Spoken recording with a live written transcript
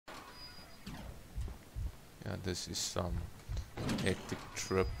Yeah, this is some hectic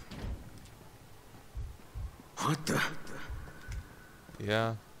trip. What the?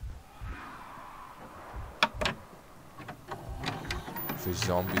 Yeah. If a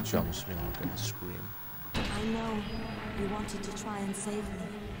zombie jumps me, I'm gonna scream. I know you wanted to try and save me.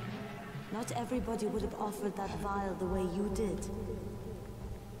 Not everybody would have offered that vial the way you did.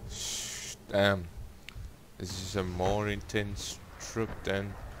 Shh, damn. This is a more intense trip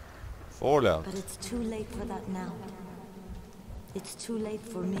than Fallout. But it's too late for that now. It's too late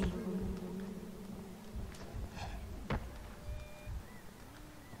for me.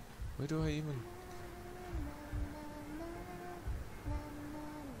 Where do I even...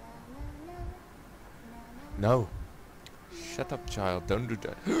 No. Shut up, child. Don't do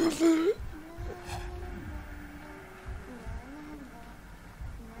that.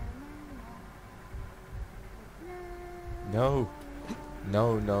 No.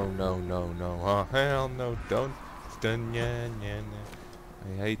 No, no, no, no, no. Oh, hell no. Don't. I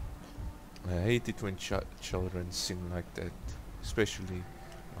hate it when children sing like that. Especially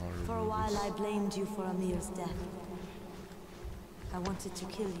horror For a while I blamed you for Amir's death. I wanted to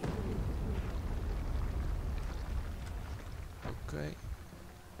kill you. Okay.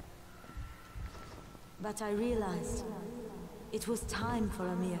 But I realized it was time for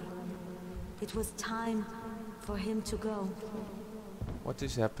Amir. It was time for him to go. What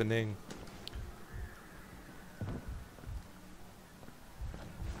is happening?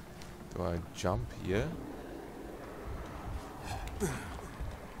 Do I jump here?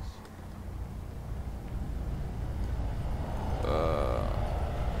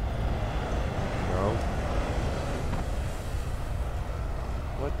 No.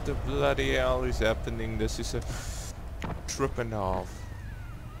 What the bloody hell is happening? This is a trip and a half.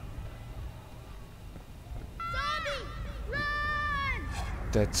 Zombie! Run!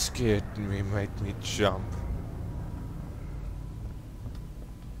 That scared me, made me jump.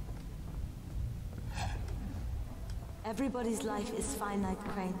 Everybody's life is finite,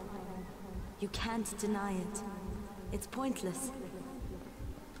 Crane. You can't deny it. It's pointless.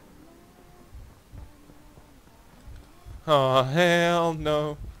 Oh, hell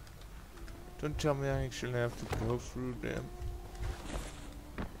no. Don't tell me I actually have to go through them.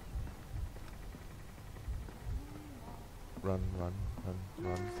 Run, run, run,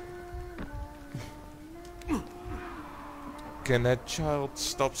 run. Can that child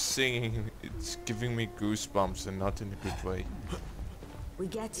stop singing? It's giving me goosebumps and not in a good way. We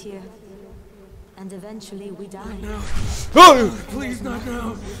get here, and eventually we die. No. Oh! Please, not now.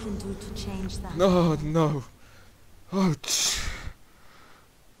 What we can do to change that? No, no. Oh,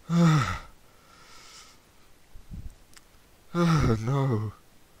 oh no.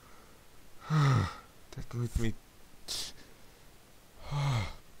 That made me...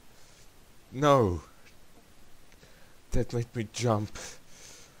 No. That made me jump.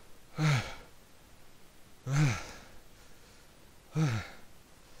 Okay.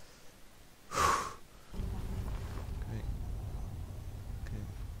 Okay.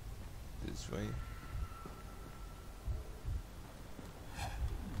 This way.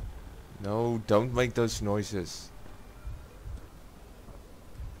 No, don't make those noises.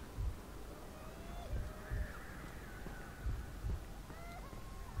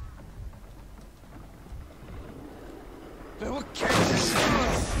 They will catch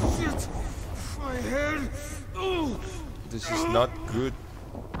us. My head. Oh. This is not good.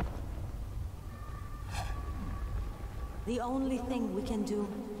 The only thing we can do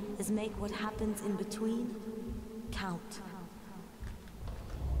is make what happens in between count.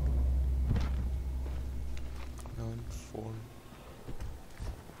 9, 4.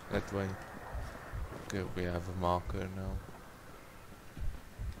 That way. Okay, we have a marker now.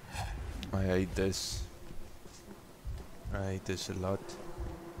 I hate this. I hate this a lot.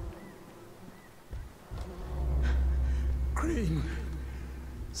 Crane,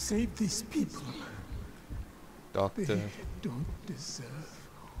 save these people. Doctor. They don't deserve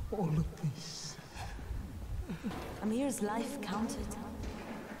all of this. Amir's life counted.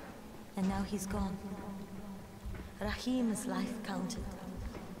 And now he's gone. Rahim's life counted.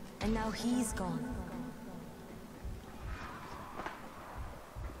 And now he's gone.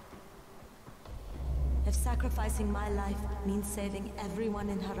 If sacrificing my life means saving everyone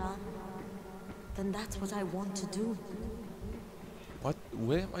in Haran, then that's what I want to do. What?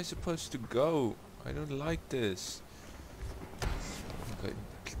 Where am I supposed to go? I don't like this. Okay,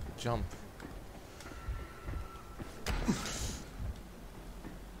 jump.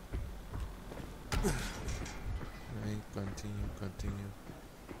 Okay, continue.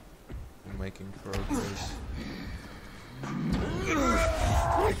 I'm making progress.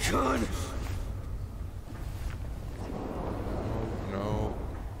 My God!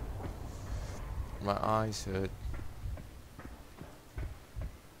 eyes hurt.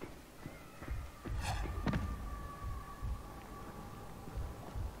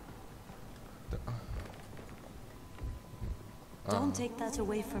 Don't take that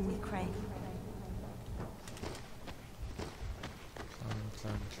away from me, Crane.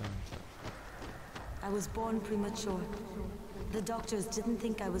 Climb. I was born premature. The doctors didn't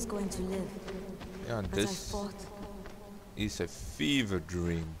think I was going to live. Yeah, But I this fought. is a fever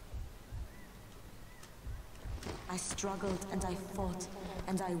dream. I struggled and I fought.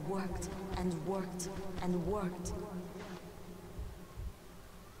 And I worked and worked and worked.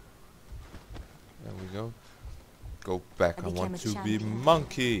 There we go. Go back. I became want a to be champion.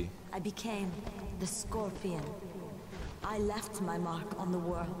 monkey. I became the Scorpion. I left my mark on the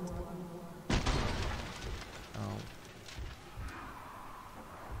world. Oh.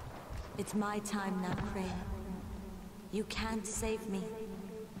 It's my time now, Crane. You can't save me.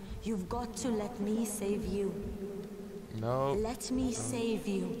 You've got to let me save you. No. Let me save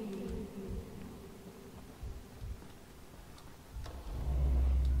you.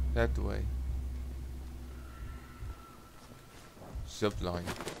 That way. Zipline.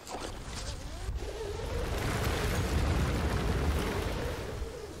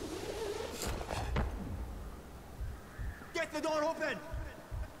 Get the door open!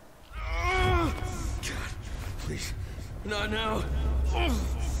 God, please. Not now.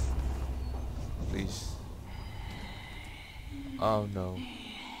 Please. Oh no.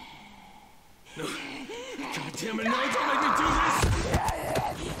 No. God damn it, no, don't make me do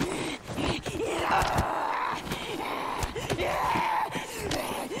this!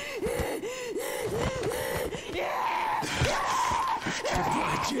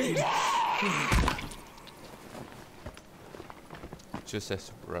 Goodbye, Jade. Just as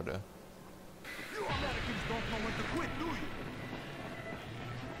a brother. You Americans don't know when to quit, do you?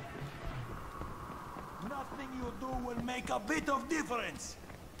 Nothing you do will make a bit of difference.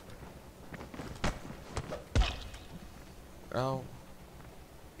 Oh,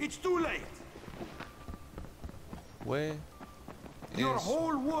 It's too late. where Your is...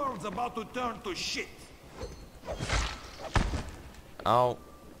 whole world's about to turn to shit. Ow.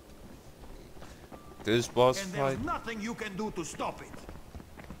 This boss And fight... there's nothing you can do to stop it.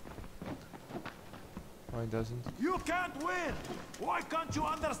 Why doesn't... You can't win. Why can't you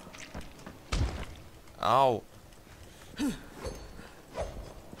understand? Ow.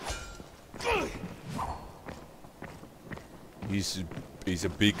 He's a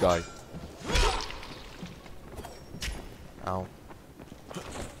big guy. Ow.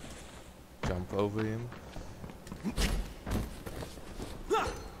 Jump over him.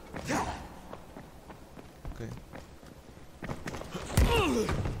 Okay.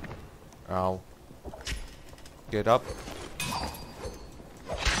 Ow. Get up.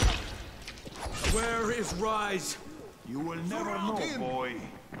 Where is Rise? You will never know, boy.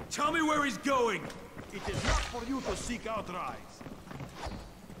 Tell me where he's going! It is not for you to seek out Rise.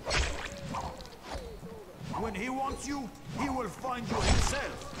 When he wants you, he will find you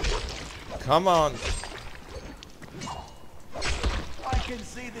himself. Come on. I can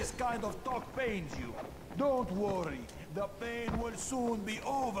see this kind of talk pains you. Don't worry, the pain will soon be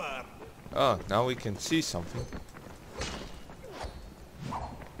over. Oh, now we can see something.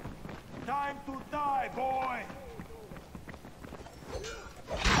 Time to die, boy!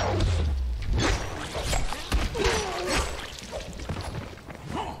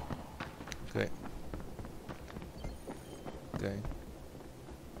 Okay. Okay.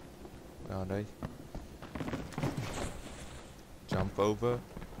 Where are they? Jump over.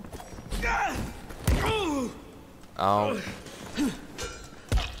 Ow.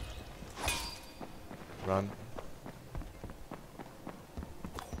 Run.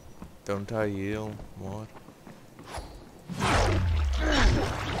 Don't I heal more?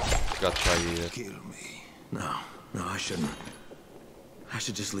 Got tired. Kill me. No, I shouldn't. I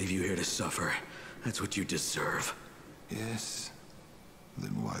should just leave you here to suffer. That's what you deserve. Yes?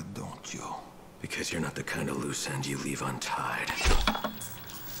 Then why don't you? Because you're not the kind of loose end you leave untied.